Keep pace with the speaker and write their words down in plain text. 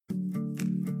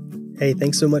Hey,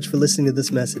 thanks so much for listening to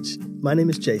this message. My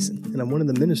name is Jason, and I'm one of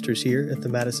the ministers here at the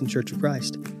Madison Church of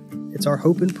Christ. It's our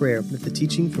hope and prayer that the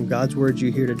teaching from God's Word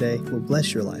you hear today will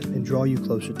bless your life and draw you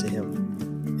closer to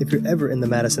Him. If you're ever in the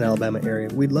Madison, Alabama area,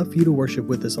 we'd love for you to worship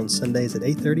with us on Sundays at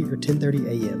 8:30 or 10:30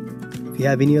 a.m. If you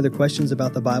have any other questions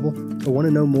about the Bible or want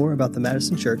to know more about the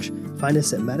Madison Church, find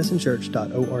us at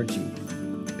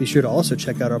madisonchurch.org. Be sure to also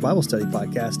check out our Bible study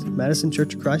podcast, Madison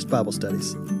Church of Christ Bible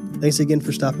Studies. Thanks again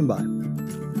for stopping by.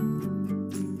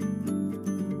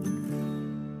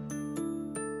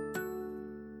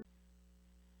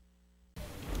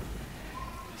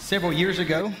 Several years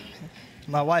ago,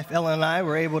 my wife Ellen and I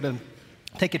were able to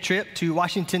take a trip to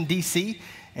Washington, D.C.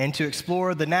 and to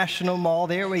explore the National Mall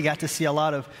there. We got to see a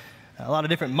lot of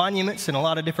different monuments and a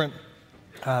lot of different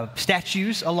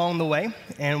statues along the way.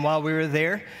 And while we were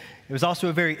there, it was also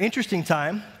a very interesting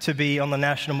time to be on the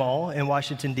National Mall in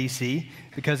Washington, D.C.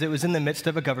 because it was in the midst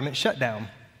of a government shutdown.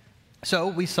 So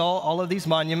we saw all of these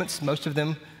monuments, most of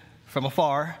them from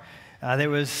afar. There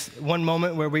was one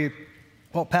moment where we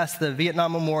walked past the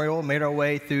Vietnam Memorial, made our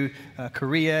way through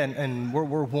Korea and World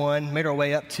War I, made our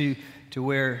way up to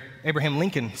where Abraham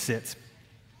Lincoln sits.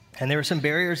 And there were some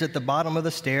barriers at the bottom of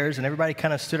the stairs, and everybody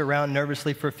kind of stood around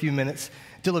nervously for a few minutes,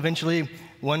 till eventually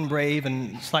one brave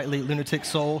and slightly lunatic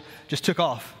soul just took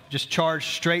off, just charged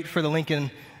straight for the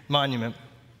Lincoln Monument.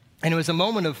 And it was a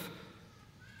moment of,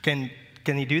 can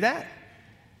he do that?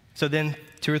 So then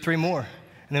 2 or 3 more,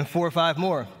 and then 4 or 5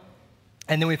 more.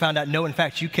 And then we found out, no, in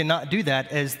fact, you cannot do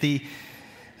that, as the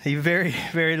very,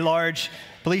 very large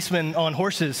policemen on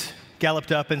horses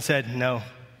galloped up and said, no,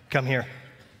 come here.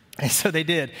 And so they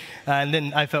did. And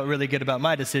then I felt really good about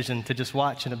my decision to just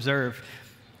watch and observe.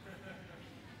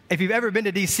 If you've ever been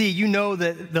to D.C., you know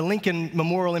that the Lincoln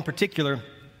Memorial in particular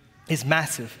is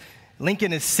massive.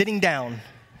 Lincoln is sitting down,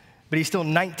 but he's still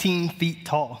 19 feet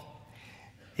tall.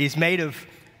 He's made of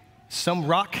some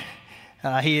rock.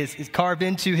 He is carved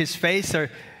into his face, or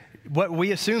what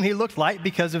we assume he looked like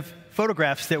because of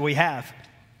photographs that we have.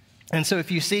 And so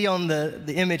if you see on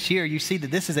the image here, you see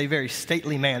that this is a very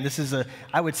stately man. This is,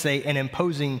 I would say, an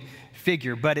imposing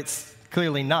figure, but it's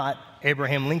clearly not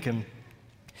Abraham Lincoln.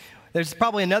 There's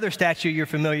probably another statue you're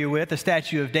familiar with, the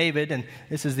statue of David, and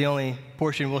this is the only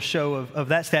portion we'll show of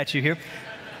that statue here.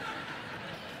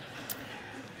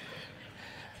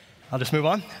 I'll just move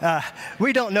on.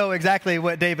 We don't know exactly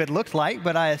what David looked like,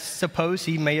 but I suppose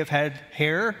he may have had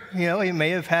hair. He may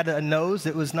have had a nose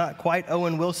that was not quite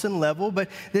Owen Wilson level, but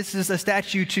this is a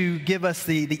statue to give us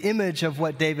the image of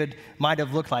what David might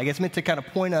have looked like. It's meant to kind of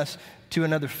point us to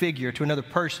another figure, to another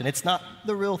person. It's not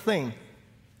the real thing.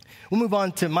 We'll move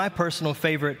on to my personal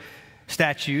favorite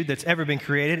statue that's ever been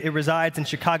created. It resides in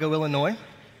Chicago, Illinois.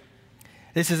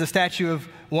 This is a statue of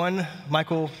one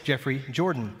Michael Jeffrey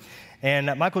Jordan.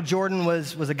 And Michael Jordan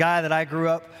was a guy that I grew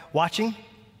up watching.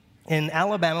 In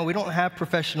Alabama, we don't have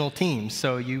professional teams,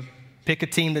 so you pick a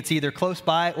team that's either close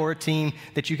by or a team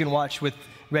that you can watch with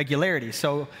regularity.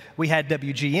 So we had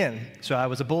WGN, so I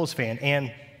was a Bulls fan.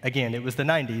 And again, it was the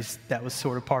 90s. That was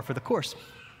sort of par for the course,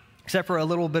 except for a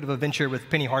little bit of a venture with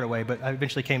Penny Hardaway, but I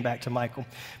eventually came back to Michael.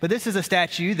 But this is a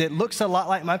statue that looks a lot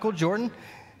like Michael Jordan.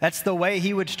 That's the way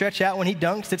he would stretch out when he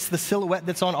dunks. It's the silhouette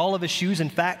that's on all of his shoes. In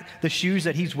fact, the shoes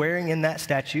that he's wearing in that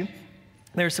statue.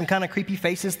 There's some kind of creepy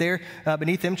faces there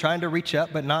beneath him trying to reach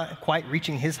up, but not quite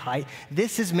reaching his height.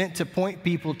 This is meant to point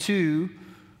people to,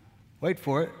 wait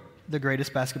for it, the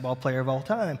greatest basketball player of all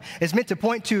time. It's meant to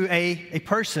point to a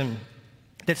person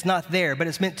that's not there, but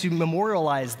it's meant to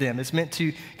memorialize them. It's meant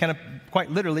to kind of quite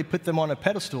literally put them on a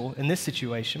pedestal in this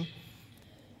situation.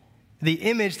 The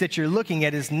image that you're looking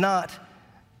at is not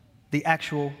the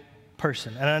actual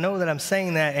person. And I know that I'm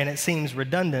saying that and it seems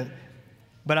redundant,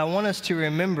 but I want us to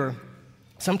remember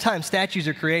sometimes statues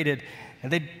are created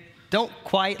and they don't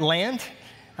quite land.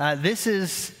 This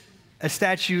is a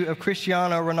statue of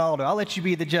Cristiano Ronaldo. I'll let you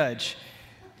be the judge.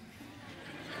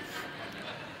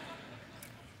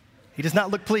 He does not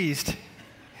look pleased.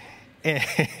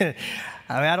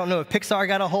 I don't know if Pixar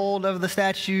got a hold of the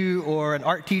statue or an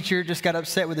art teacher just got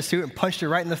upset with the student and punched her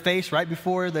right in the face right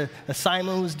before the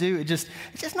assignment was due. It's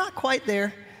just not quite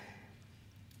there.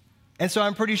 And so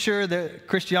I'm pretty sure that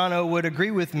Cristiano would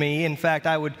agree with me. In fact,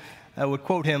 I would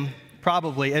quote him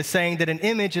probably as saying that an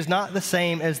image is not the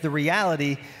same as the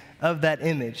reality of that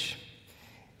image.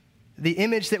 The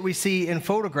image that we see in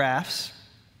photographs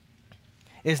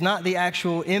is not the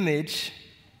actual image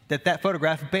that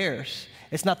photograph bears.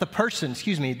 It's not the person,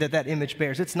 that image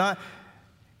bears. It's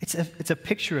a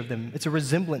picture of them. It's a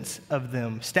resemblance of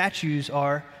them. Statues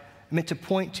are meant to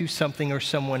point to something or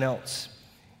someone else.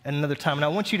 at another time. And I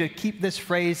want you to keep this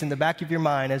phrase in the back of your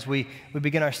mind as we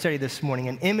begin our study this morning.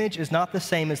 An image is not the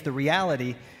same as the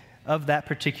reality of that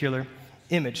particular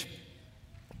image.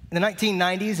 In the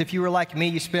 1990s, if you were like me,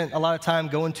 you spent a lot of time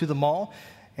going to the mall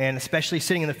and especially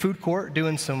sitting in the food court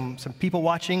doing some people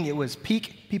watching. It was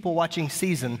peak people watching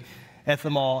season at the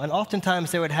mall. And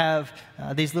oftentimes they would have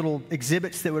these little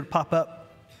exhibits that would pop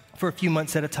up for a few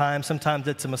months at a time. Sometimes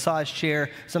it's a massage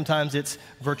chair. Sometimes it's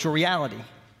virtual reality.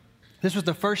 This was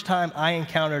the first time I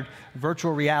encountered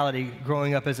virtual reality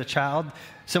growing up as a child.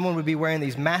 Someone would be wearing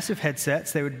these massive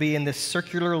headsets. They would be in this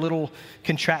circular little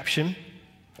contraption,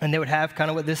 and they would have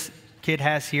kind of what this kid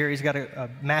has here. He's got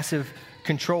a massive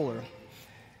controller.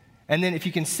 And then if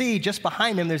you can see, just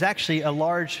behind him, there's actually a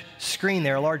large screen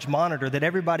there, a large monitor that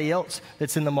everybody else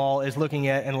that's in the mall is looking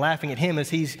at and laughing at him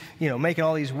as he's, making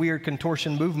all these weird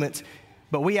contortion movements.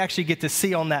 But we actually get to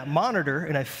see on that monitor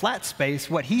in a flat space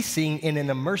what he's seeing in an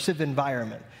immersive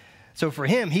environment. So for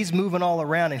him, he's moving all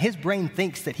around, and his brain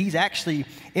thinks that he's actually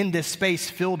in this space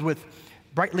filled with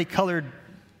brightly colored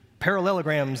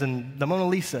parallelograms and the Mona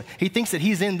Lisa. He thinks that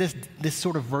he's in this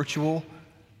sort of virtual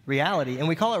reality. And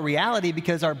we call it reality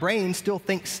because our brain still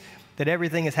thinks that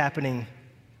everything is happening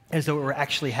as though it were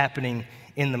actually happening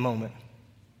in the moment.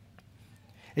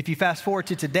 If you fast forward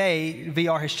to today,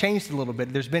 VR has changed a little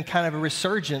bit. There's been kind of a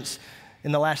resurgence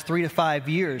in the last 3 to 5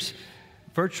 years.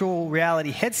 Virtual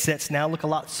reality headsets now look a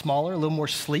lot smaller, a little more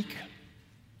sleek.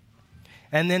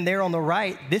 And then there on the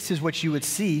right, this is what you would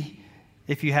see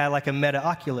if you had like a Meta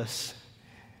Oculus.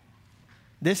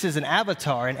 This is an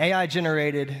avatar, an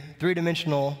AI-generated,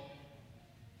 three-dimensional,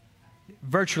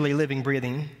 virtually living,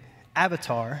 breathing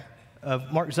avatar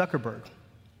of Mark Zuckerberg.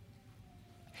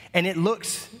 And it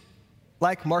looks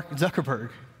like Mark Zuckerberg,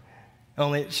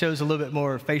 only it shows a little bit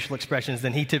more facial expressions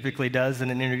than he typically does in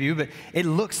an interview, but it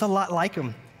looks a lot like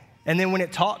him. And then when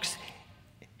it talks,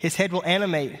 his head will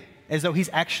animate as though he's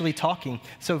actually talking.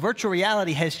 So virtual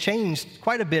reality has changed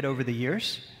quite a bit over the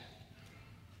years.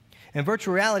 And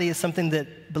virtual reality is something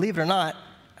that, believe it or not,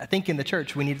 I think in the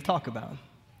church we need to talk about.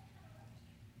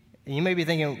 And you may be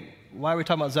thinking, why are we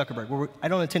talking about Zuckerberg? Well, I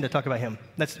don't intend to talk about him.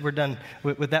 We're done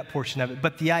with that portion of it.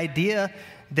 But the idea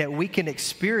that we can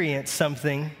experience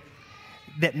something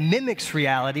that mimics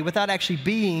reality without actually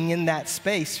being in that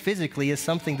space physically is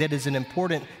something that is an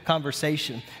important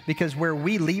conversation. Because where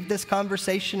we leave this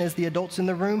conversation as the adults in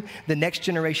the room, the next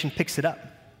generation picks it up.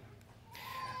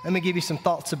 Let me give you some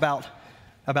thoughts about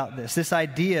this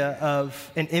idea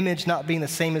of an image not being the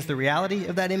same as the reality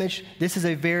of that image. This is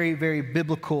a very, very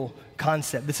biblical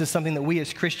concept. This is something that we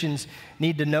as Christians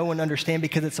need to know and understand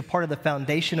because it's a part of the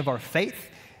foundation of our faith.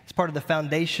 It's part of the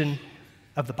foundation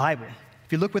of the Bible.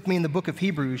 If you look with me in the book of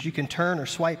Hebrews, you can turn or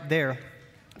swipe there,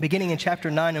 beginning in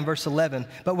chapter 9 and verse 11.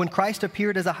 But when Christ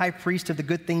appeared as a high priest of the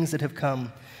good things that have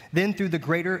come, then through the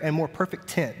greater and more perfect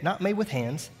tent, not made with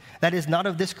hands, that is not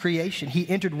of this creation, he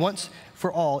entered once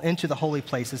for all into the holy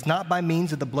places, not by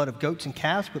means of the blood of goats and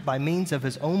calves, but by means of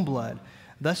his own blood,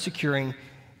 thus securing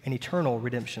an eternal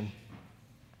redemption.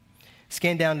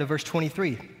 Scan down to verse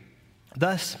 23.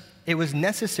 Thus, it was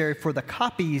necessary for the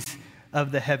copies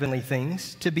of the heavenly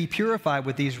things to be purified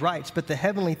with these rites, but the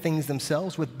heavenly things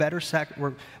themselves were better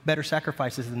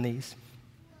sacrifices than these.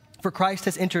 For Christ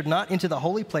has entered not into the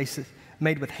holy places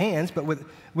made with hands, but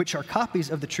which are copies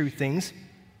of the true things,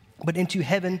 but into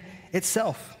heaven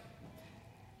itself,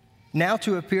 now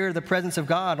to appear in the presence of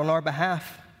God on our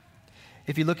behalf.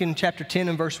 If you look in chapter 10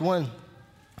 and verse 1,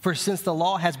 for since the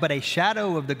law has but a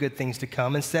shadow of the good things to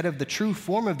come, instead of the true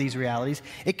form of these realities,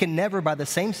 it can never, by the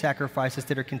same sacrifices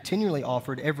that are continually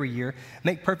offered every year,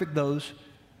 make perfect those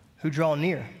who draw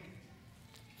near.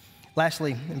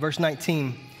 Lastly, in verse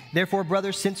 19, therefore,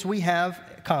 brothers, since we have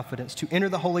confidence to enter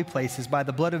the holy places by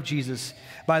the blood of Jesus,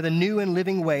 by the new and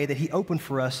living way that he opened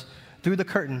for us through the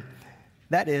curtain,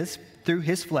 that is, through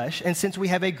his flesh, and since we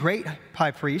have a great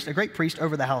high priest, a great priest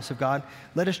over the house of God,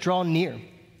 let us draw near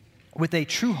with a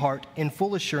true heart in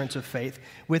full assurance of faith,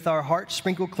 with our hearts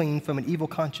sprinkled clean from an evil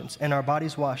conscience and our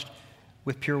bodies washed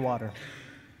with pure water.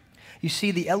 You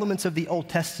see, the elements of the Old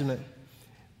Testament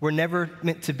were never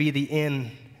meant to be the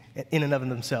end in and of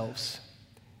themselves.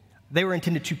 They were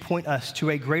intended to point us to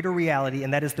a greater reality,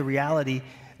 and that is the reality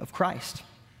of Christ.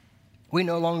 We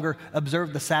no longer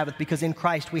observe the Sabbath because in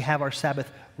Christ we have our Sabbath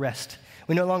rest.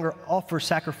 We no longer offer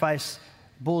sacrifice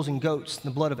bulls and goats, the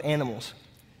blood of animals,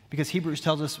 because Hebrews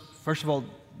tells us, first of all,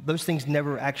 those things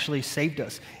never actually saved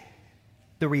us.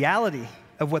 The reality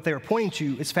of what they are pointing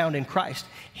to is found in Christ.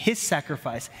 His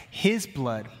sacrifice, his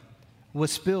blood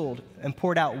was spilled and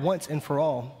poured out once and for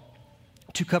all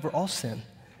to cover all sin.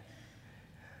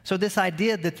 So this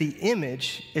idea that the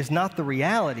image is not the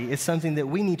reality is something that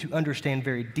we need to understand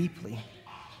very deeply.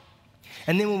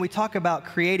 And then when we talk about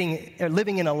creating or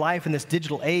living in a life in this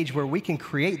digital age where we can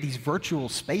create these virtual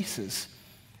spaces,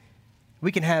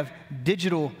 we can have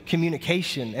digital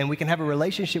communication and we can have a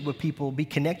relationship with people, be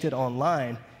connected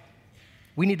online,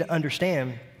 we need to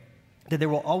understand that there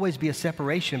will always be a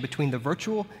separation between the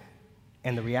virtual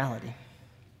and the reality.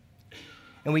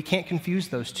 And we can't confuse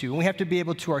those two. And we have to be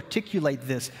able to articulate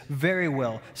this very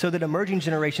well so that emerging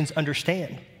generations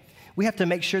understand. We have to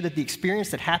make sure that the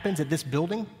experience that happens at this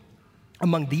building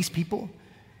among these people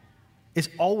is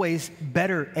always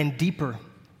better and deeper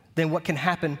than what can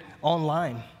happen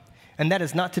online. And that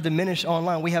is not to diminish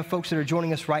online. We have folks that are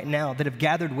joining us right now that have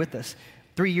gathered with us.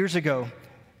 3 years ago,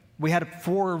 we had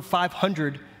 400 or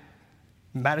 500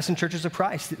 Madison Churches of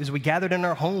Christ as we gathered in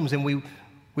our homes and we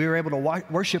were able to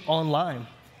worship online.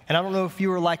 And I don't know if you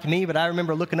were like me, but I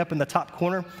remember looking up in the top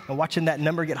corner and watching that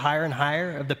number get higher and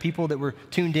higher of the people that were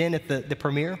tuned in at the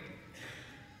premiere.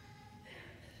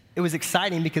 It was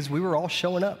exciting because we were all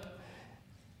showing up,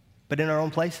 but in our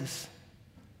own places,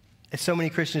 as so many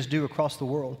Christians do across the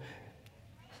world.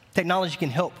 Technology can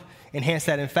help enhance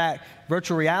that. In fact,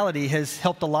 virtual reality has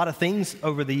helped a lot of things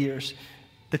over the years.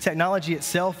 The technology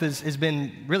itself has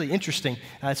been really interesting.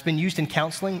 It's been used in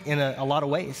counseling in a lot of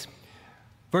ways.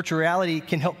 Virtual reality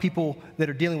can help people that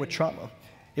are dealing with trauma.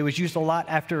 It was used a lot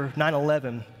after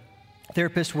 9/11.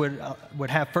 Therapists would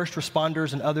have first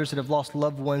responders and others that have lost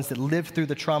loved ones that lived through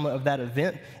the trauma of that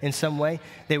event in some way.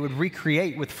 They would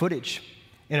recreate with footage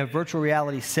in a virtual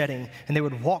reality setting, and they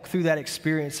would walk through that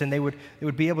experience, and they would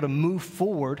be able to move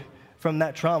forward from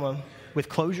that trauma with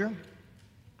closure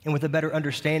and with a better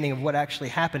understanding of what actually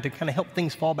happened to kind of help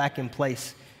things fall back in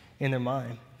place in their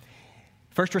mind.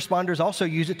 First responders also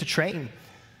use it to train.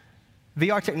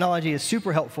 VR technology is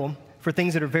super helpful for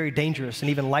things that are very dangerous and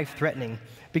even life-threatening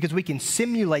because we can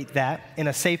simulate that in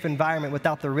a safe environment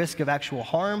without the risk of actual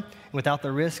harm and without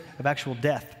the risk of actual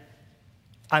death.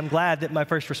 I'm glad that my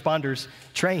first responders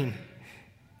train.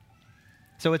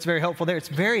 So it's very helpful there. It's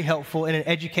very helpful in an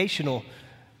educational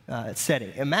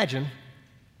setting. Imagine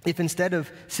if instead of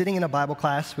sitting in a Bible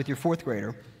class with your fourth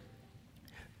grader,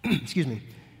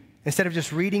 instead of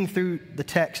just reading through the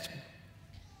text,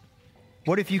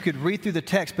 what if you could read through the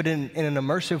text but in an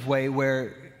immersive way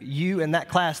where you and that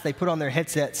class, they put on their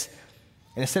headsets,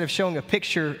 and instead of showing a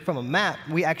picture from a map,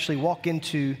 we actually walk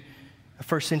into a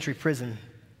first century prison.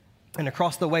 And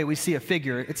across the way, we see a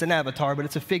figure. It's an avatar, but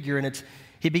it's a figure, and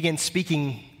he begins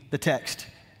speaking the text.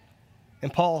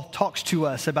 And Paul talks to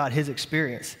us about his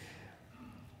experience.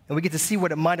 And we get to see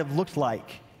what it might have looked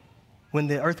like when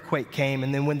the earthquake came,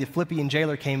 and then when the Philippian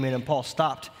jailer came in and Paul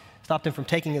stopped him from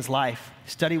taking his life,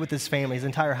 studied with his family, his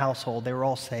entire household. They were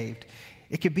all saved.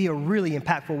 It could be a really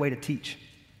impactful way to teach.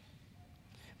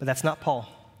 But that's not Paul.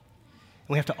 And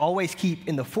we have to always keep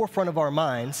in the forefront of our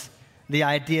minds the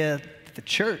idea that the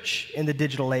church in the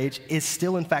digital age is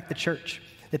still, in fact, the church.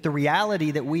 That the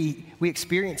reality that we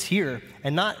experience here,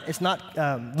 and it's not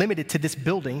limited to this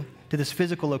building, to this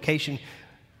physical location,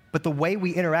 but the way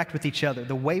we interact with each other,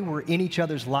 the way we're in each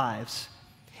other's lives,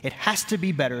 it has to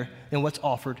be better than what's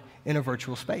offered in a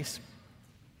virtual space.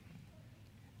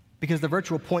 Because the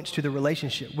virtual points to the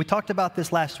relationship. We talked about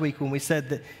this last week when we said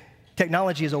that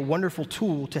technology is a wonderful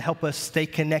tool to help us stay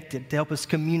connected, to help us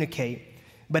communicate,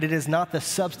 but it is not the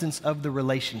substance of the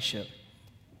relationship.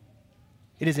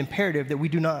 It is imperative that we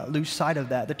do not lose sight of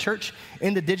that. The church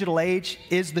in the digital age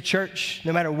is the church,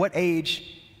 no matter what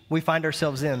age we find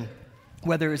ourselves in,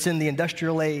 whether it's in the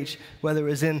industrial age, whether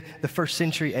it's in the first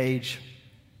century age.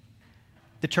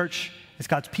 The church is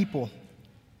God's people.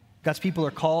 God's people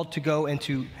are called to go and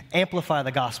to amplify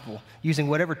the gospel using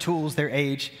whatever tools their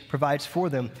age provides for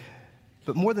them.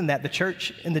 But more than that, the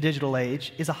church in the digital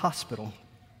age is a hospital.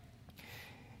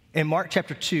 In Mark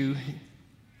chapter 2,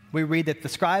 we read that the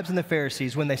scribes and the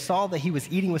Pharisees, when they saw that he was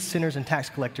eating with sinners and tax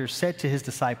collectors, said to his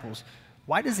disciples,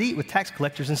 "Why does he eat with tax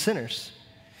collectors and sinners?"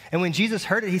 And when Jesus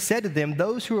heard it, he said to them,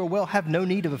 "Those who are well have no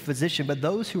need of a physician, but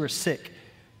those who are sick.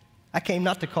 I came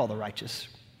not to call the righteous,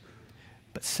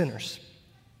 but sinners."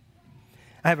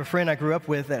 I have a friend I grew up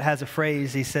with that has a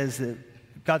phrase. He says that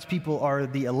God's people are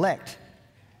the elect,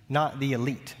 not the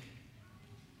elite.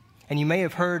 And you may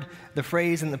have heard the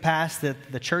phrase in the past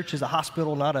that the church is a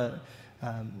hospital, not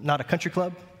a country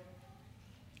club.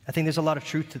 I think there's a lot of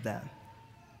truth to that.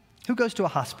 Who goes to a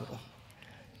hospital?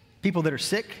 People that are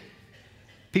sick,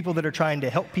 people that are trying to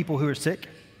help people who are sick,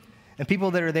 and people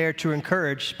that are there to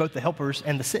encourage both the helpers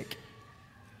and the sick.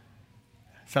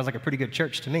 Sounds like a pretty good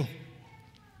church to me.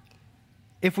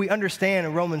 If we understand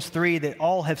in Romans 3 that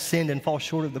all have sinned and fall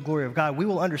short of the glory of God, we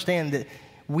will understand that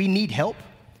we need help,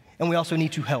 and we also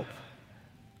need to help.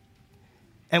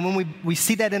 And when we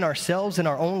see that in ourselves, in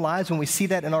our own lives, when we see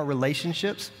that in our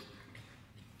relationships,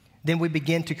 then we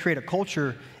begin to create a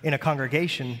culture in a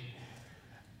congregation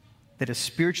that is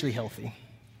spiritually healthy.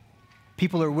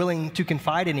 People are willing to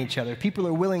confide in each other. People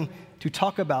are willing to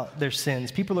talk about their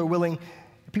sins. People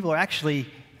are actually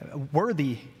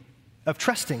worthy of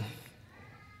trusting.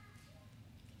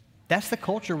 That's the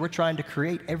culture we're trying to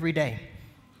create every day,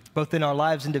 both in our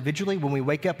lives individually, when we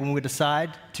wake up, when we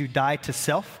decide to die to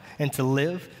self and to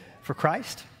live for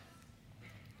Christ.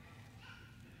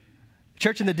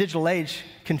 Church in the digital age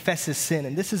confesses sin,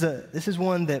 and this is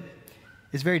one that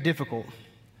is very difficult.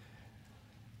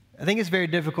 I think it's very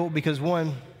difficult because,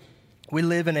 one, we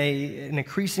live in an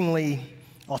increasingly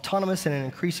autonomous and an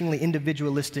increasingly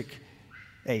individualistic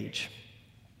age.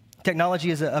 Technology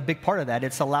is a big part of that.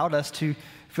 It's allowed us to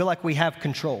feel like we have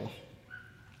control.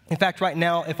 In fact, right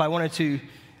now, if I wanted to,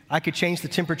 I could change the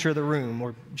temperature of the room,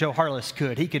 or Joe Harless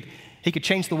could. He could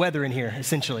change the weather in here,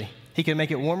 essentially. He could make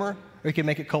it warmer, or he could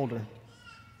make it colder.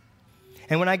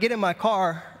 And when I get in my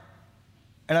car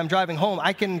and I'm driving home,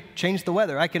 I can change the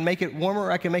weather. I can make it warmer,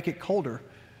 or I can make it colder.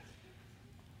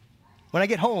 When I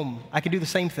get home, I can do the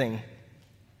same thing.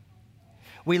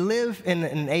 We live in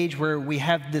an age where we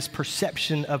have this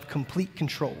perception of complete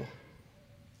control.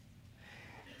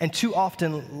 And too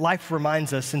often, life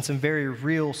reminds us in some very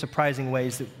real, surprising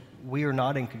ways that we are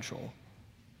not in control.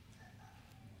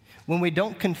 When we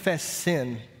don't confess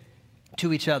sin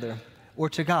to each other or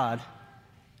to God,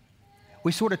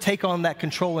 we sort of take on that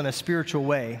control in a spiritual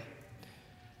way.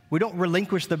 We don't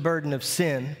relinquish the burden of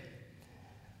sin.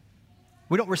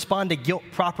 We don't respond to guilt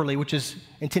properly, which is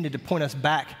intended to point us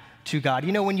back to God.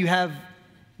 You know, when you have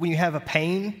a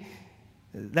pain,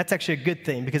 that's actually a good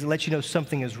thing because it lets you know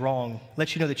something is wrong. It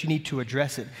lets you know that you need to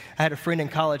address it. I had a friend in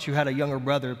college who had a younger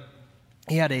brother.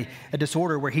 He had a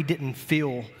disorder where he didn't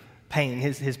feel pain.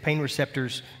 His pain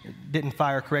receptors didn't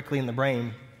fire correctly in the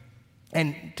brain.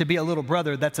 And to be a little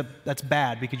brother, that's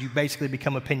bad because you basically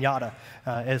become a piñata,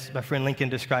 as my friend Lincoln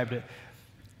described it.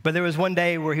 But there was one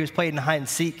day where he was playing hide and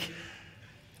seek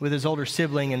with his older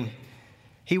sibling, and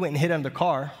he went and hid under the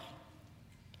car.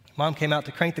 Mom came out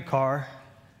to crank the car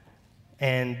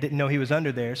and didn't know he was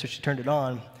under there, so she turned it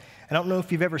on. I don't know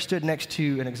if you've ever stood next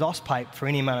to an exhaust pipe for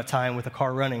any amount of time with a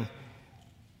car running.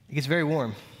 It gets very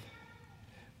warm.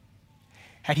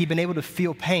 Had he been able to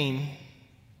feel pain,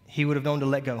 he would have known to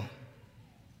let go.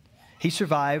 He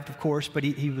survived, of course, but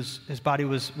his body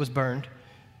was burned.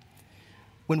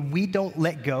 When we don't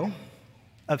let go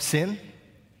of sin,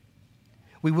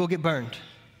 we will get burned.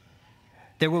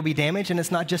 There will be damage, and it's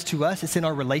not just to us, it's in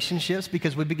our relationships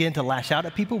because we begin to lash out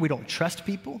at people. We don't trust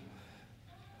people.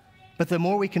 But the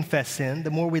more we confess sin,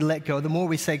 the more we let go, the more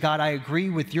we say, God, I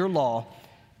agree with your law,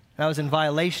 and I was in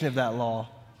violation of that law.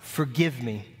 Forgive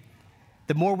me.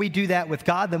 The more we do that with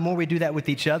God, the more we do that with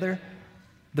each other,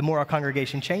 the more our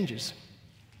congregation changes.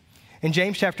 In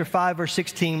James chapter 5, verse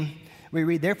 16, we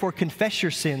read, therefore confess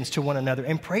your sins to one another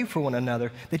and pray for one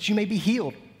another that you may be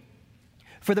healed.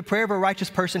 For the prayer of a righteous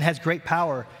person has great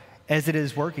power as it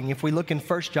is working. If we look in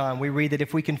 1 John, we read that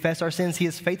if we confess our sins, he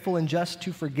is faithful and just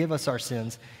to forgive us our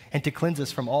sins and to cleanse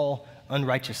us from all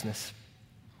unrighteousness.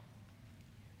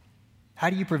 How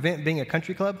do you prevent being a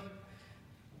country club?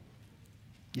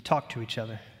 You talk to each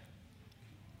other.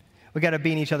 We got to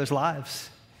be in each other's lives.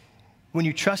 When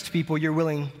you trust people, you're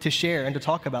willing to share and to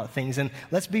talk about things. And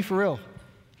let's be for real.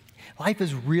 Life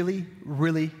is really,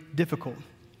 really difficult.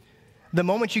 The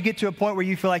moment you get to a point where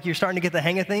you feel like you're starting to get the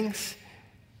hang of things,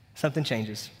 something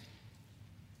changes.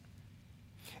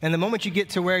 And the moment you get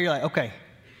to where you're like, okay,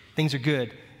 things are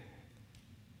good,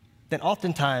 then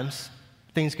oftentimes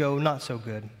things go not so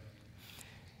good.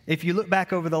 If you look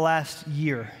back over the last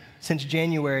year, since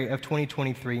January of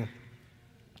 2023,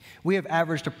 we have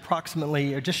averaged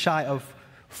approximately, or just shy of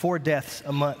 4 deaths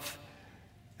a month.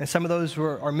 And some of those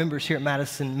were our members here at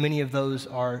Madison. Many of those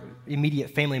are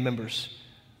immediate family members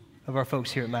of our folks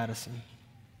here at Madison.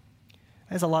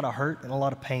 There's a lot of hurt and a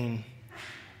lot of pain.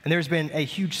 And there's been a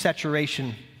huge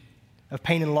saturation of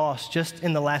pain and loss just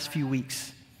in the last few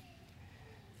weeks.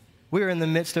 We are in the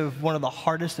midst of one of the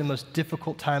hardest and most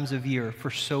difficult times of year for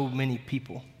so many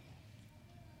people.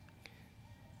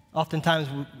 Oftentimes,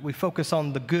 we focus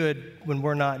on the good when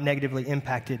we're not negatively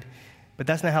impacted, but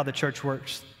that's not how the church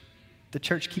works. The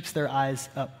church keeps their eyes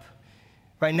up.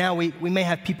 Right now, we may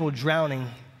have people drowning,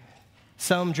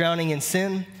 some drowning in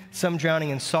sin, some drowning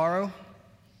in sorrow.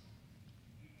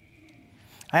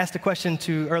 I asked a question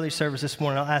to early service this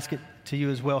morning. I'll ask it to you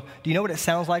as well. Do you know what it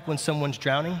sounds like when someone's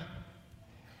drowning?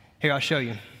 Here, I'll show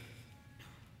you.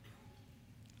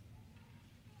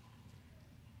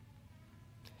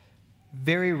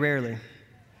 very rarely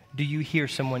do you hear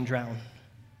someone drown.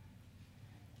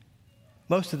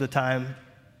 Most of the time,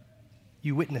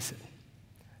 you witness it.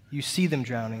 You see them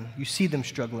drowning. You see them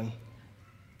struggling.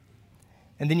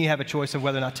 And then you have a choice of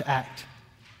whether or not to act.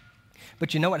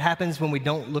 But you know what happens when we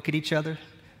don't look at each other?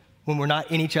 When we're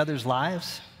not in each other's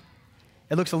lives?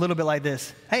 It looks a little bit like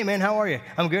this. Hey, man, how are you?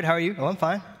 I'm good. How are you? Oh, I'm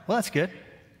fine. Well, that's good.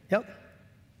 Yep.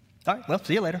 All right, well,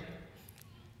 see you later.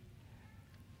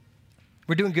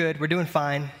 We're doing good. We're doing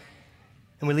fine.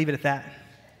 And we leave it at that.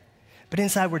 But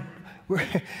inside,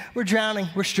 we're drowning.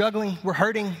 We're struggling. We're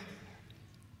hurting.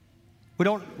 We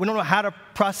don't know how to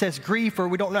process grief, or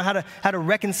we don't know how to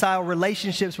reconcile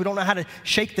relationships. We don't know how to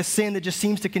shake the sin that just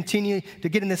seems to continue to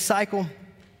get in this cycle.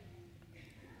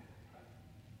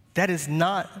 That is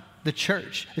not the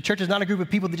church. The church is not a group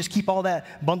of people that just keep all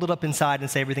that bundled up inside and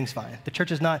say everything's fine. The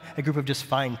church is not a group of just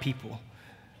fine people.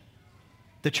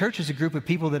 The church is a group of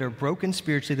people that are broken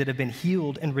spiritually, that have been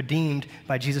healed and redeemed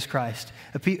by Jesus Christ.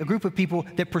 A group of people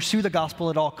that pursue the gospel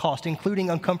at all costs,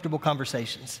 including uncomfortable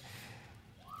conversations,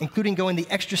 including going the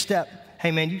extra step.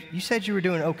 Hey, man, you said you were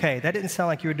doing okay. That didn't sound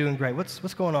like you were doing great.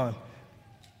 What's going on?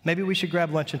 Maybe we should grab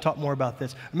lunch and talk more about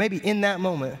this. Or maybe in that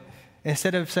moment,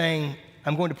 instead of saying,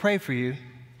 I'm going to pray for you,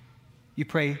 you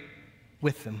pray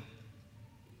with them.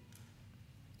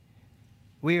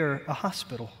 We are a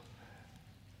hospital.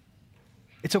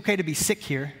 It's okay to be sick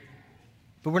here,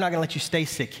 but we're not going to let you stay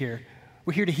sick here.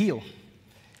 We're here to heal.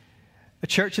 A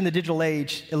church in the digital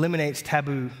age eliminates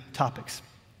taboo topics.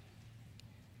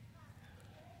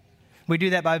 We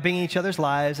do that by being in each other's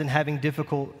lives and having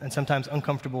difficult and sometimes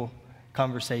uncomfortable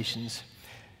conversations.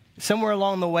 Somewhere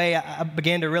along the way, I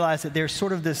began to realize that there's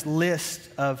sort of this list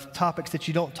of topics that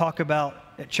you don't talk about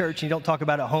at church, and you don't talk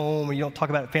about at home, or you don't talk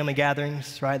about at family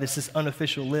gatherings, right? There's this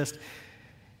unofficial list.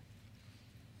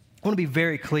 I want to be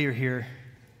very clear here.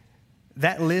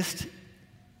 That list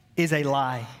is a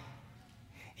lie.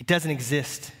 It doesn't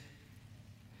exist.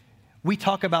 We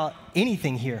talk about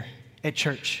anything here at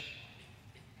church.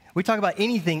 We talk about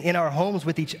anything in our homes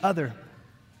with each other,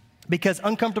 because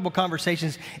uncomfortable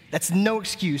conversations, that's no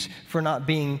excuse for not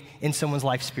being in someone's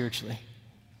life spiritually.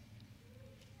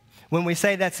 When we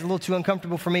say that's a little too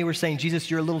uncomfortable for me, we're saying, Jesus,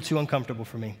 you're a little too uncomfortable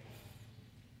for me.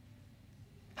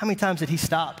 How many times did he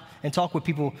stop and talk with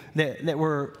people that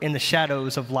were in the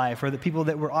shadows of life, or the people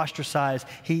that were ostracized?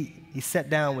 He sat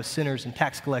down with sinners and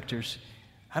tax collectors.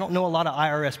 I don't know a lot of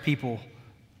IRS people.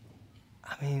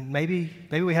 I mean, maybe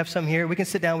we have some here. We can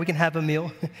sit down, we can have a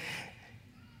meal.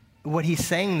 What he's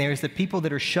saying there is the people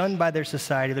that are shunned by their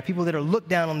society, the people that are looked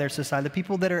down on their society, the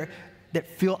people that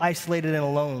feel isolated and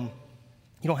alone.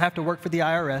 You don't have to work for the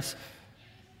IRS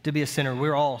to be a sinner.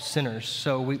 We're all sinners,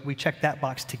 so we check that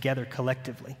box together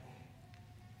collectively.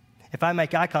 If I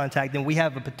make eye contact, then we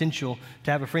have a potential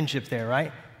to have a friendship there,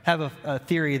 right? Have a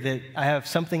theory that I have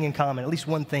something in common, at least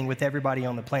one thing with everybody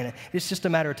on the planet. It's just a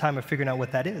matter of time of figuring out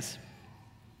what that is.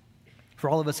 For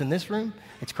all of us in this room,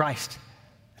 it's Christ.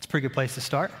 That's a pretty good place to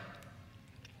start.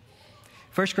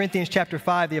 1 Corinthians chapter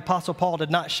 5, the Apostle Paul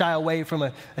did not shy away from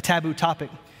a taboo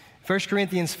topic. 1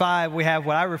 Corinthians 5, we have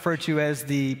what I refer to as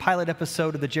the pilot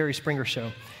episode of the Jerry Springer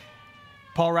Show.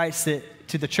 Paul writes that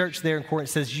to the church there in Corinth,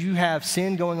 says, you have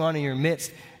sin going on in your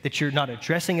midst that you're not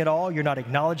addressing at all, you're not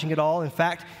acknowledging at all. In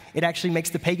fact, it actually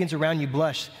makes the pagans around you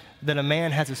blush that a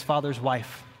man has his father's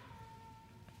wife.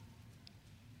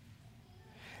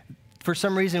 For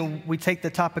some reason, we take the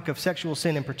topic of sexual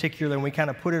sin in particular and we kind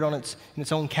of put it on in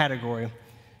its own category.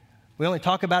 We only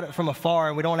talk about it from afar,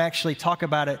 and we don't actually talk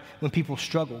about it when people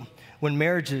struggle, when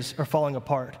marriages are falling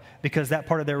apart because that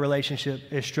part of their relationship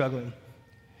is struggling,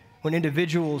 when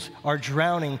individuals are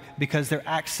drowning because their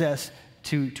access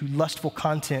to lustful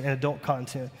content and adult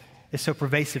content is so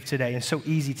pervasive today and so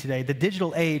easy today. The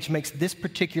digital age makes this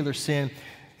particular sin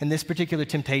and this particular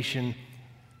temptation,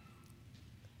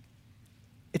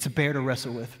 it's a bear to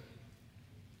wrestle with.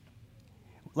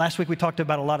 Last week we talked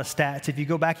about a lot of stats. If you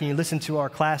go back and you listen to our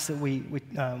class that we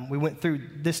went through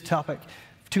this topic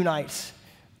 2 nights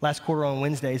last quarter on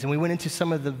Wednesdays, and we went into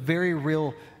some of the very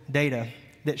real data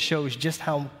that shows just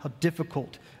how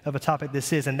difficult of a topic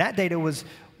this is. And that data was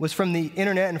from the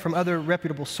internet and from other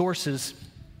reputable sources.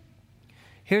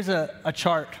 Here's a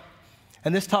chart,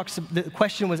 and the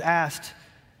question was asked,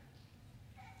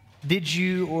 did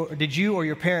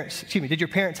your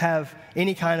parents have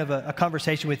any kind of a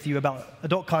conversation with you about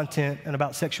adult content and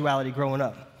about sexuality growing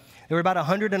up? There were about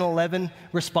 111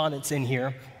 respondents in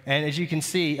here, and as you can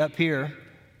see up here,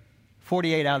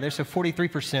 48 out of there, so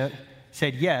 43%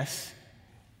 said yes,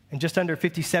 and just under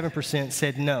 57%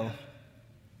 said no.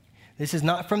 This is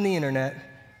not from the internet.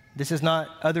 This is not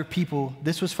other people.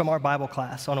 This was from our Bible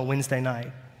class on a Wednesday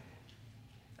night.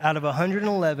 out of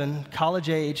 111 college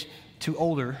age to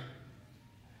older,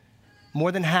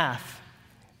 more than half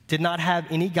did not have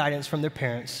any guidance from their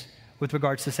parents with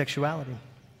regards to sexuality.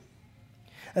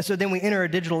 And so then we enter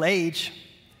a digital age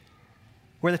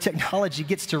where the technology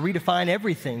gets to redefine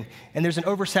everything, and there's an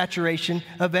oversaturation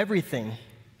of everything.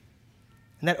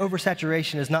 And that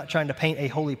oversaturation is not trying to paint a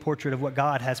holy portrait of what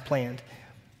God has planned.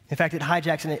 In fact, it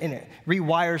hijacks and it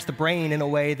rewires the brain in a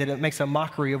way that it makes a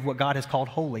mockery of what God has called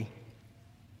holy.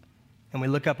 And we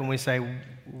look up and we say,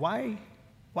 why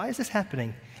is this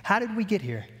happening? How did we get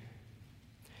here?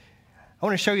 I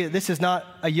want to show you that this is not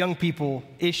a young people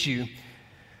issue.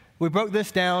 We broke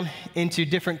this down into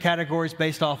different categories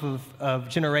based off of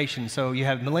generations. So you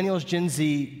have millennials, Gen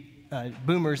Z,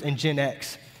 boomers, and Gen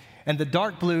X. And the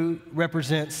dark blue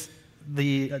represents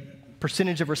the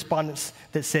percentage of respondents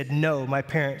that said, no, my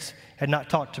parents had not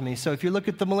talked to me. So if you look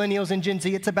at the millennials and Gen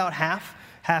Z, it's about half.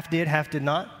 Half did, half did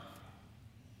not.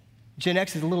 Gen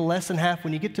X is a little less than half.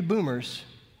 When you get to boomers,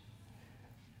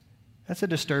 that's a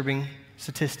disturbing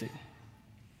statistic.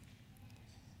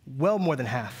 Well more than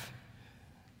half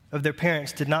of their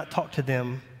parents did not talk to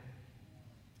them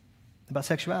about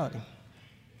sexuality.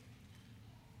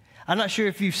 I'm not sure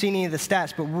if you've seen any of the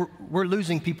stats, but we're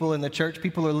losing people in the church.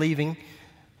 People are leaving,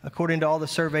 according to all the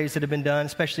surveys that have been done,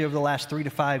 especially over the last 3 to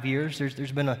 5 years.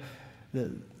 There's been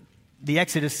the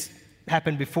exodus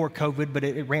happened before COVID, but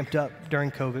it ramped up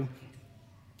during COVID.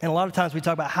 And a lot of times we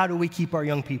talk about how do we keep our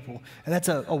young people? And that's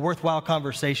a worthwhile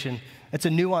conversation. It's a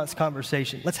nuanced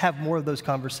conversation. Let's have more of those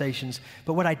conversations.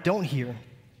 But what I don't hear,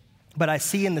 but I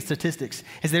see in the statistics,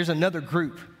 is there's another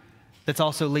group that's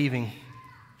also leaving.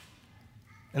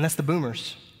 And that's the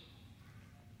boomers.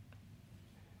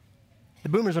 The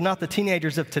boomers are not the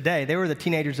teenagers of today. They were the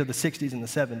teenagers of the 60s and the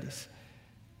 70s.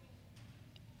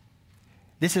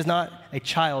 This is not a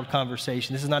child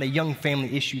conversation. This is not a young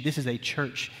family issue. This is a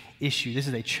church issue. This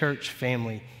is a church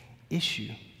family issue.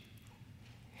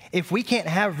 If we can't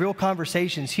have real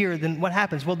conversations here, then what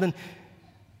happens? Well,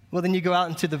 then you go out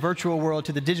into the virtual world,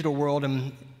 to the digital world,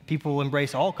 and people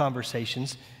embrace all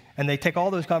conversations, and they take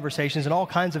all those conversations in all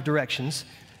kinds of directions.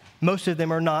 Most of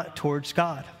them are not towards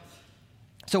God.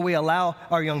 So we allow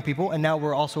our young people, and now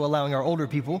we're also allowing our older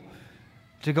people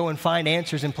to go and find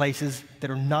answers in places that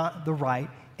are not the right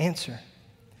answer.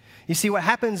 You see, what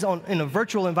happens in a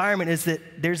virtual environment is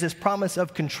that there's this promise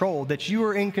of control, that you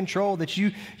are in control, that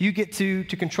you get to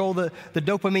control the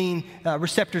dopamine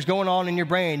receptors going on in your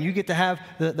brain. You get to have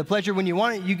the pleasure when you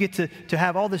want it. You get to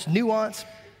have all this nuance.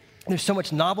 There's so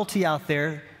much novelty out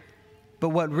there. But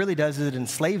what really does is it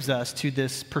enslaves us to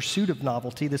this pursuit of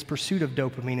novelty, this pursuit of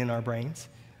dopamine in our brains.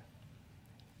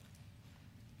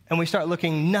 And we start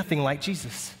looking nothing like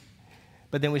Jesus.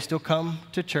 But then we still come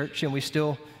to church and we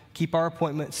still keep our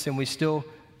appointments and we still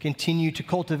continue to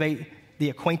cultivate the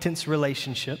acquaintance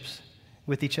relationships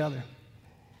with each other.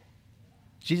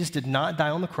 Jesus did not die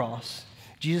on the cross.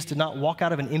 Jesus did not walk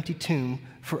out of an empty tomb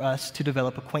for us to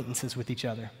develop acquaintances with each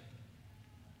other.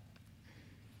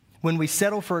 When we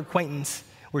settle for acquaintance,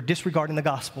 we're disregarding the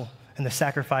gospel and the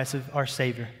sacrifice of our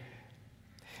Savior.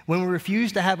 When we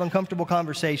refuse to have uncomfortable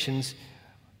conversations,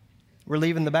 we're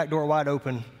leaving the back door wide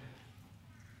open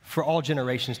for all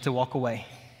generations to walk away.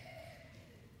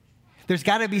 There's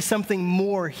got to be something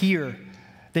more here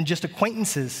than just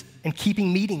acquaintances and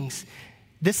keeping meetings.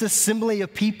 This assembly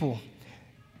of people,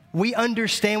 we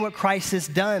understand what Christ has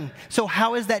done. So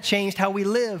how has that changed how we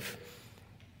live?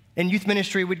 In youth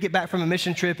ministry, we'd get back from a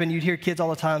mission trip and you'd hear kids all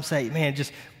the time say, man,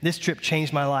 just this trip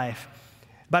changed my life.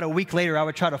 About a week later, I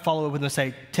would try to follow up with them and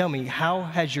say, tell me, how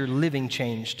has your living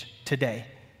changed today?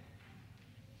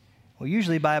 Well,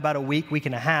 usually by about a week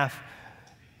and a half,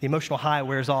 the emotional high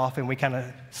wears off and we kind of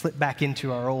slip back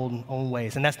into our own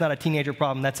ways. And that's not a teenager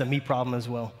problem, that's a me problem as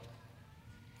well.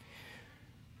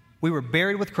 We were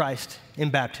buried with Christ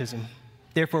in baptism.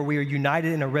 Therefore, we are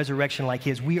united in a resurrection like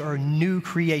his. We are a new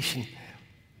creation.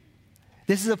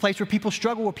 This is a place where people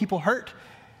struggle, where people hurt.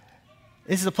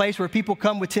 This is a place where people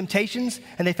come with temptations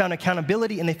and they find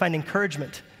accountability and they find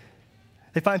encouragement.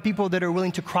 They find people that are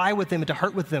willing to cry with them and to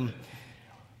hurt with them.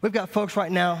 We've got folks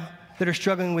right now that are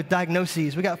struggling with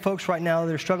diagnoses. We've got folks right now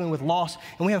that are struggling with loss.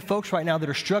 And we have folks right now that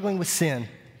are struggling with sin.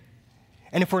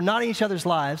 And if we're not in each other's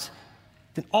lives,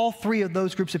 then all three of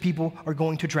those groups of people are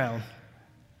going to drown.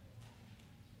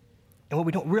 And what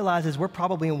we don't realize is we're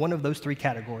probably in one of those three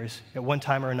categories at one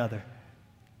time or another.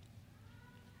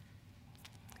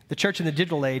 The church in the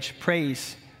digital age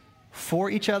prays for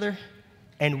each other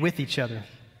and with each other.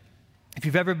 If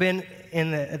you've ever been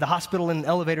in the hospital in the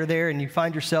elevator there and you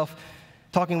find yourself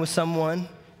talking with someone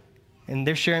and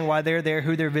they're sharing why they're there,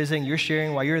 who they're visiting. You're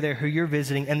sharing why you're there, who you're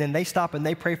visiting, and then they stop and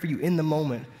they pray for you in the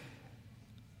moment.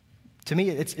 To me,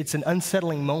 it's an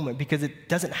unsettling moment because it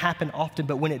doesn't happen often,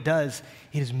 but when it does,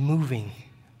 it is moving.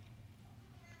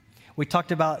 We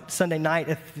talked about Sunday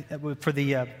night for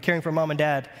the Caring for Mom and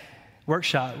Dad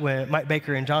workshop when Mike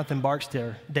Baker and Jonathan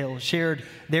Barksdale shared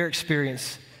their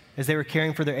experience as they were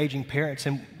caring for their aging parents.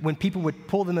 And when people would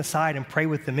pull them aside and pray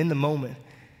with them in the moment,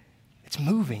 it's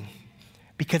moving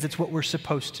because it's what we're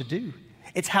supposed to do.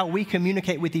 It's how we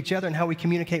communicate with each other and how we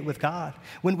communicate with God.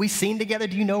 When we sing together,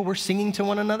 do you know we're singing to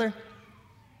one another?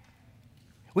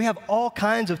 We have all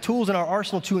kinds of tools in our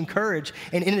arsenal to encourage,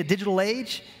 and in a digital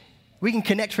age, we can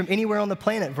connect from anywhere on the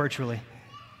planet virtually.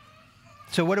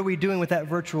 So what are we doing with that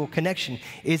virtual connection?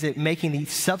 Is it making the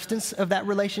substance of that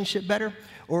relationship better,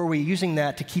 or are we using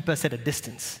that to keep us at a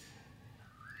distance?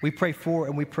 We pray for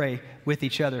and we pray with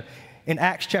each other. In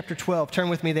Acts chapter 12, turn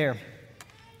with me there.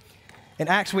 In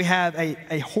Acts, we have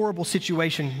a horrible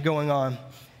situation going on.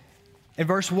 In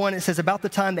verse 1, it says, about the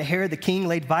time that Herod the king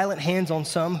laid violent hands on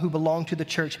some who belonged to the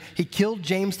church, he killed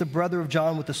James, the brother of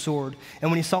John, with a sword.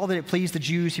 And when he saw that it pleased the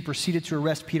Jews, he proceeded to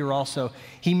arrest Peter also.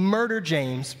 He murdered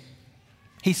James.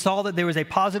 He saw that there was a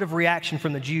positive reaction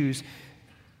from the Jews.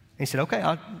 And he said, okay,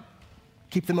 I'll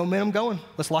keep the momentum going.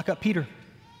 Let's lock up Peter.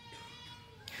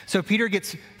 So Peter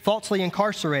gets falsely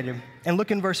incarcerated. And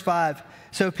look in verse 5.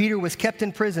 So Peter was kept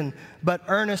in prison, but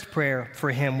earnest prayer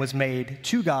for him was made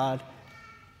to God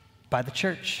by the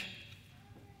church.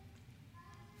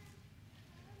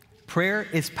 Prayer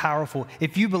is powerful.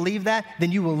 If you believe that,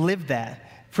 then you will live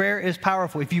that. Prayer is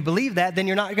powerful. If you believe that, then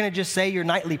you're not going to just say your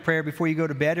nightly prayer before you go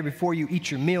to bed or before you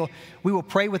eat your meal. We will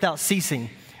pray without ceasing.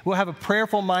 We'll have a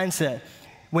prayerful mindset.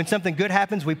 When something good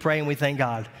happens, we pray and we thank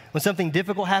God. When something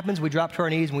difficult happens, we drop to our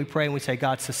knees and we pray and we say,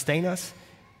 God, sustain us,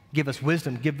 give us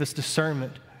wisdom, give us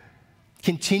discernment.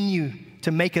 Continue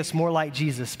to make us more like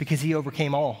Jesus because he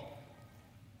overcame all.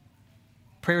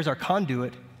 Prayer is our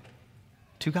conduit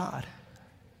to God.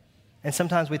 And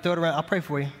sometimes we throw it around, I'll pray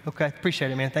for you. Okay,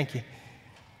 appreciate it, man, thank you.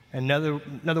 Another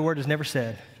word is never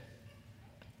said.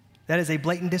 That is a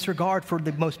blatant disregard for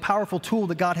the most powerful tool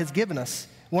that God has given us.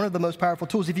 One of the most powerful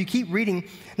tools. If you keep reading,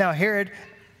 now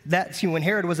when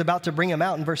Herod was about to bring him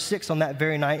out in verse 6 on that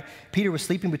very night, Peter was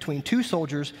sleeping between two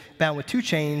soldiers bound with two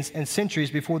chains and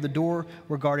sentries before the door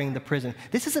regarding the prison.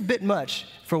 This is a bit much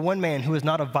for one man who is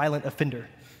not a violent offender.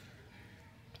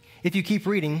 If you keep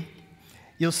reading,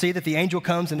 you'll see that the angel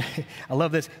comes and, I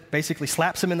love this, basically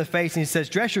slaps him in the face and he says,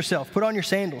 dress yourself, put on your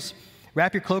sandals,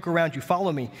 wrap your cloak around you,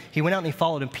 follow me. He went out and he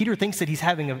followed him. Peter thinks that he's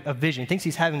having a vision. He thinks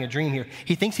he's having a dream here.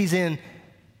 He thinks he's in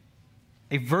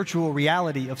a virtual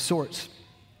reality of sorts.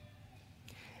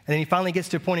 And then he finally gets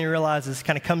to a point he realizes,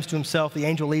 kind of comes to himself. The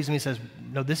angel leaves him. He says,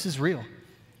 no, this is real.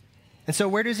 And so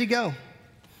where does he go?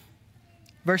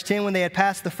 Verse 10, when they had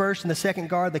passed the first and the second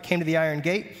guard, they came to the iron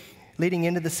gate leading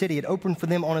into the city. It opened for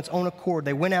them on its own accord.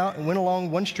 They went out and went along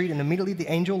one street, and immediately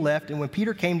the angel left. And when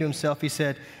Peter came to himself, he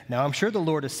said, now I'm sure the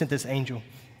Lord has sent this angel.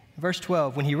 Verse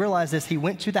 12, when he realized this, he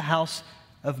went to the house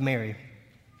of Mary,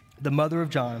 the mother of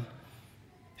John,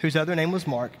 whose other name was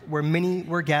Mark, where many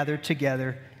were gathered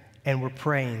together and were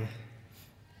praying.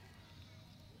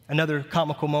 Another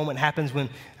comical moment happens when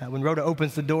Rhoda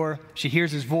opens the door. She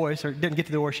hears his voice, or didn't get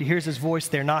to the door. She hears his voice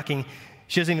there knocking.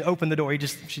 She doesn't even open the door.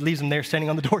 She leaves him there standing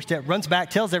on the doorstep, runs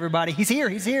back, tells everybody, he's here,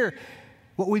 he's here.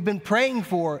 What we've been praying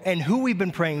for and who we've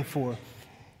been praying for.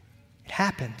 It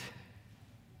happened.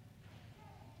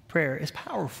 Prayer is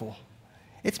powerful.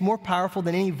 It's more powerful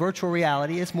than any virtual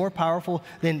reality. It's more powerful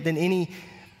than any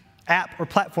app or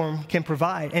platform can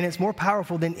provide. And it's more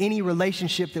powerful than any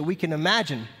relationship that we can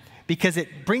imagine because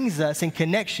it brings us in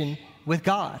connection with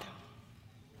God.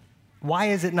 Why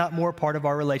is it not more part of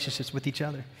our relationships with each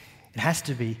other? It has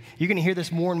to be. You're going to hear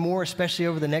this more and more, especially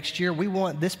over the next year. We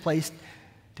want this place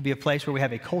to be a place where we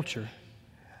have a culture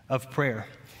of prayer.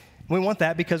 We want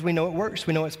that because we know it works.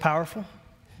 We know it's powerful.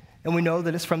 And we know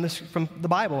that it's from the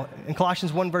Bible. In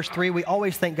Colossians 1, verse 3, we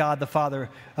always thank God, the Father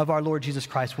of our Lord Jesus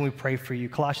Christ, when we pray for you.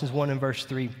 Colossians 1 and verse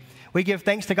 3. We give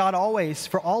thanks to God always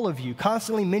for all of you,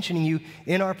 constantly mentioning you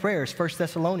in our prayers. 1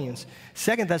 Thessalonians.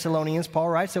 2 Thessalonians, Paul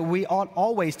writes that we ought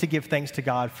always to give thanks to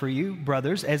God for you,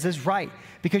 brothers, as is right,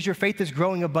 because your faith is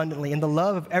growing abundantly, and the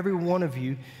love of every one of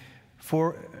you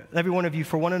for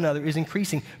one another is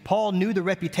increasing. Paul knew the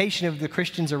reputation of the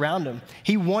Christians around him.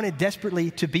 He wanted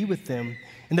desperately to be with them.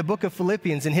 In the book of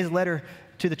Philippians, in his letter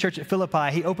to the church at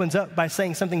Philippi, he opens up by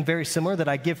saying something very similar, that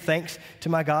I give thanks to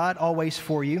my God always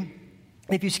for you.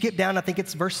 If you skip down, I think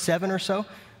it's verse 7 or so,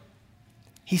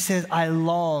 he says, I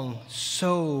long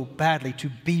so badly to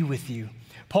be with you,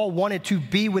 Paul wanted to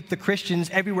be with the Christians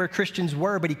everywhere Christians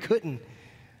were, but he couldn't.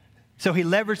 So he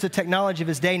leveraged the technology of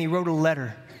his day and he wrote a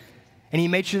letter. And he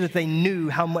made sure that they knew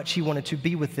how much he wanted to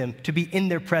be with them, to be in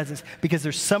their presence, because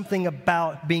there's something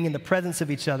about being in the presence of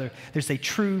each other. There's a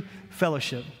true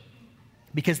fellowship,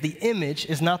 because the image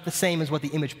is not the same as what the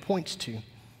image points to.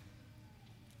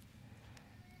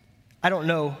 I don't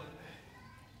know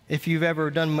if you've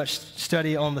ever done much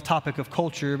study on the topic of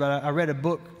culture, but I read a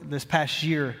book this past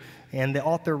year, and the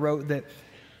author wrote that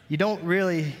you don't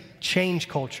really change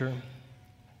culture.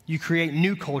 You create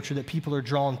new culture that people are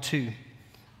drawn to.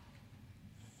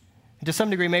 And to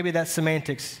some degree, maybe that's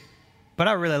semantics, but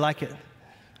I really like it.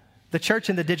 The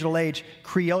church in the digital age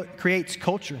creates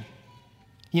culture.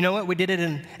 You know what? We did it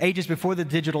in ages before the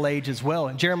digital age as well.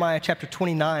 In Jeremiah chapter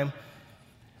 29,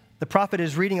 the prophet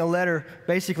is reading a letter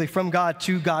basically from God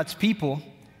to God's people,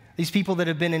 these people that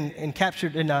have been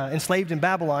enslaved in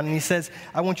Babylon. And he says,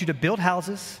 I want you to build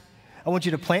houses. I want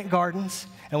you to plant gardens.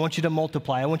 I want you to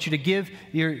multiply. I want you to give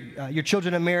your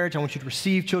children in marriage. I want you to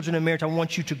receive children in marriage. I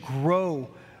want you to grow.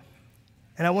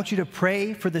 And I want you to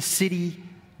pray for the city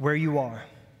where you are.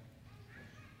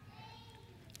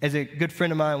 As a good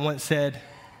friend of mine once said,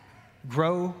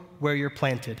 grow where you're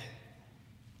planted.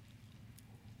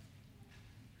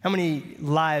 How many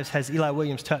lives has Eli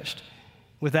Williams touched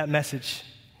with that message?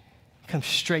 It comes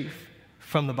straight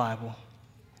from the Bible.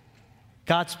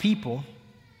 God's people,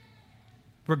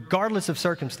 regardless of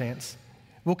circumstance,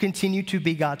 will continue to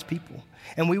be God's people.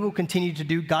 And we will continue to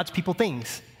do God's people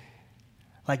things,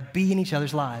 like be in each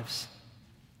other's lives.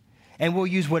 And we'll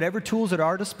use whatever tools at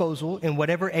our disposal in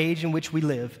whatever age in which we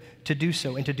live to do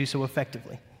so, and to do so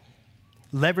effectively.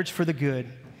 Leverage for the good,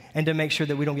 and to make sure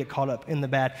that we don't get caught up in the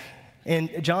bad.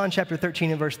 In John chapter 13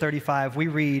 and verse 35, we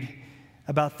read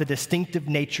about the distinctive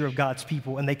nature of God's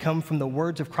people, and they come from the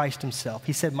words of Christ himself.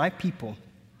 He said, my people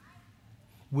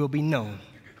will be known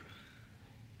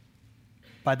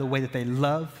by the way that they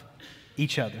love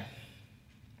each other.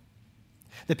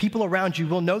 The people around you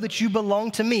will know that you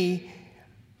belong to me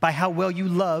by how well you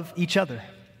love each other.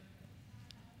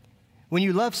 When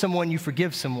you love someone, you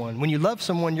forgive someone. When you love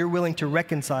someone, you're willing to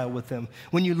reconcile with them.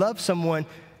 When you love someone,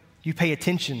 you pay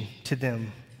attention to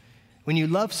them. When you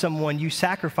love someone, you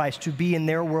sacrifice to be in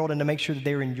their world and to make sure that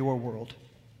they're in your world.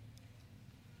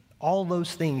 All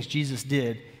those things Jesus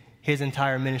did his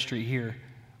entire ministry here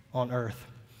on earth.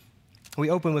 We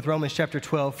open with Romans chapter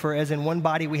 12, for as in one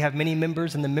body we have many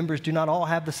members, and the members do not all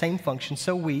have the same function,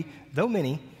 so we, though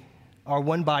many, are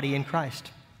one body in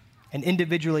Christ, and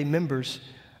individually members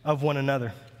of one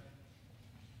another.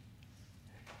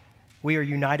 We are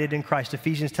united in Christ.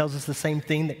 Ephesians tells us the same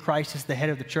thing, that Christ is the head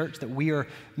of the church, that we are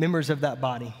members of that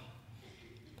body.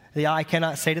 The eye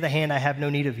cannot say to the hand, I have no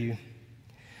need of you.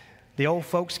 The old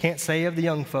folks can't say of the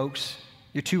young folks,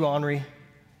 you're too ornery,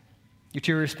 you're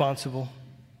too irresponsible,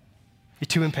 you're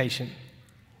too impatient.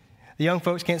 The young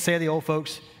folks can't say of the old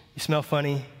folks, you smell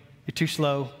funny, you're too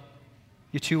slow,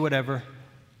 you're too whatever.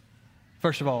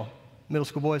 First of all, middle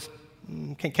school boys,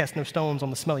 can't cast no stones on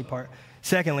the smelly part.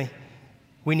 Secondly,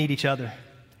 we need each other.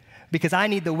 Because I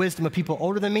need the wisdom of people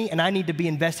older than me, and I need to be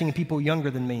investing in people younger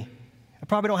than me. I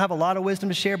probably don't have a lot of wisdom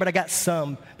to share, but I got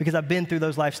some because I've been through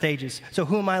those life stages. So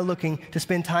who am I looking to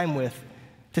spend time with,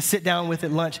 to sit down with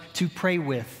at lunch, to pray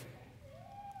with?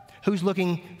 Who's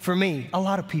looking for me? A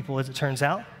lot of people, as it turns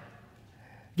out.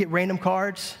 Get random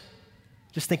cards,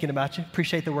 just thinking about you.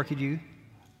 Appreciate the work you do.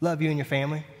 Love you and your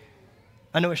family.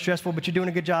 I know it's stressful, but you're doing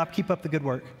a good job. Keep up the good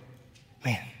work.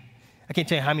 Man, I can't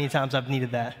tell you how many times I've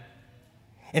needed that.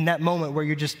 In that moment where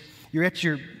you're at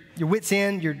your wit's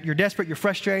end, you're desperate, you're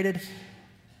frustrated,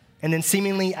 and then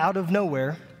seemingly out of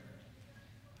nowhere,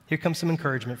 here comes some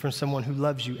encouragement from someone who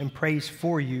loves you and prays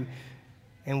for you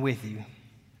and with you.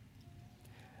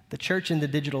 The church in the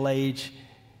digital age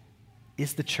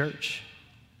is the church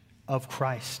of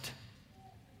Christ.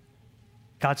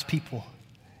 God's people.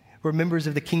 We're members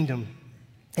of the kingdom.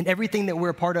 And everything that we're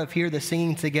a part of here, the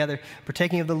singing together,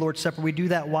 partaking of the Lord's Supper, we do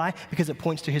that. Why? Because it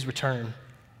points to his return.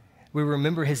 We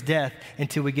remember his death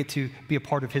until we get to be a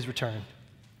part of his return.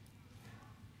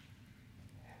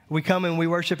 We come and we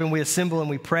worship and we assemble and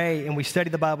we pray and we study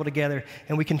the Bible together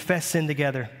and we confess sin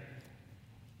together.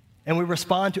 And we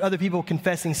respond to other people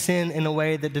confessing sin in a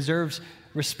way that deserves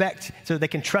respect so that they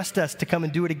can trust us to come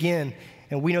and do it again.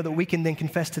 And we know that we can then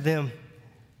confess to them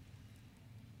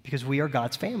because we are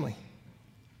God's family.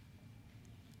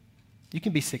 You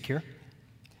can be sick here,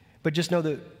 but just know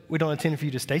that we don't intend for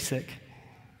you to stay sick.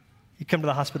 You come to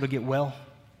the hospital to get well.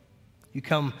 You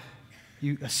come,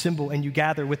 you assemble, and you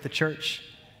gather with the church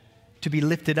to be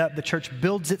lifted up. The church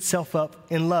builds itself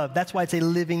up in love. That's why it's a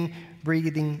living,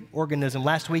 breathing organism.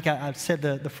 Last week, I said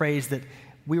the phrase that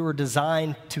we were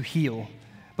designed to heal,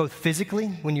 both physically,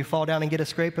 when you fall down and get a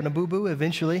scrape and a boo-boo,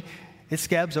 eventually it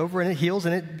scabs over and it heals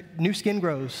and new skin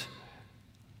grows.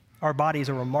 Our bodies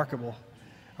are remarkable.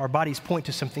 Our bodies point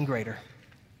to something greater.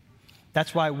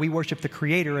 That's why we worship the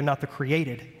Creator and not the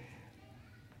created.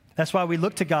 That's why we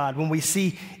look to God when we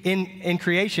see in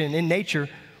creation, in nature,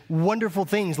 wonderful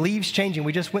things, leaves changing.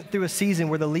 We just went through a season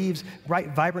where the leaves,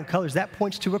 bright, vibrant colors, that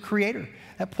points to a Creator.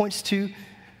 That points to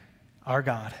our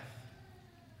God.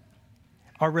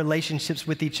 Our relationships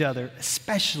with each other,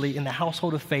 especially in the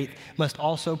household of faith, must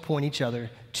also point each other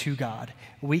to God.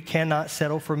 We cannot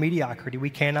settle for mediocrity.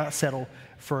 We cannot settle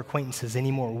for acquaintances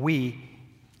anymore. We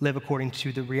live according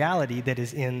to the reality that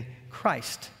is in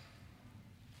Christ.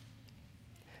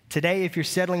 Today, if you're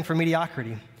settling for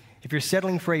mediocrity, if you're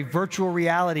settling for a virtual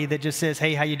reality that just says,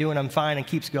 hey, how you doing? I'm fine, and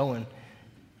keeps going,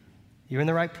 you're in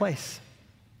the right place.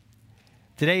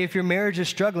 Today, if your marriage is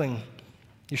struggling,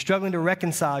 you're struggling to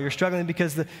reconcile, you're struggling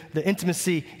because the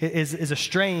intimacy is a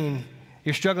strain,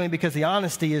 you're struggling because the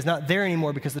honesty is not there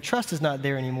anymore, because the trust is not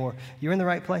there anymore, you're in the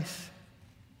right place.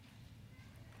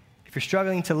 If you're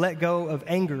struggling to let go of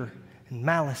anger and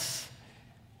malice,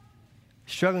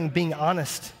 struggling being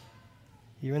honest,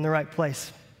 you're in the right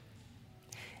place.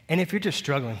 And if you're just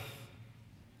struggling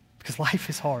because life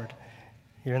is hard,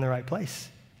 you're in the right place.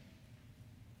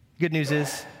 Good news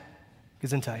is,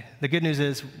 Gesundheit. The good news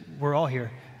is we're all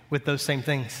here with those same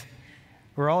things.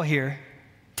 We're all here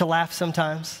to laugh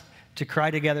sometimes, to cry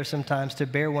together sometimes, to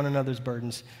bear one another's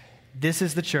burdens. This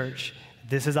is the church.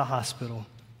 This is a hospital.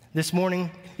 This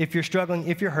morning, if you're struggling,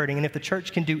 if you're hurting, and if the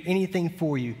church can do anything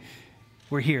for you,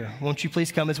 we're here. Won't you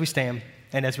please come as we stand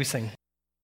and as we sing?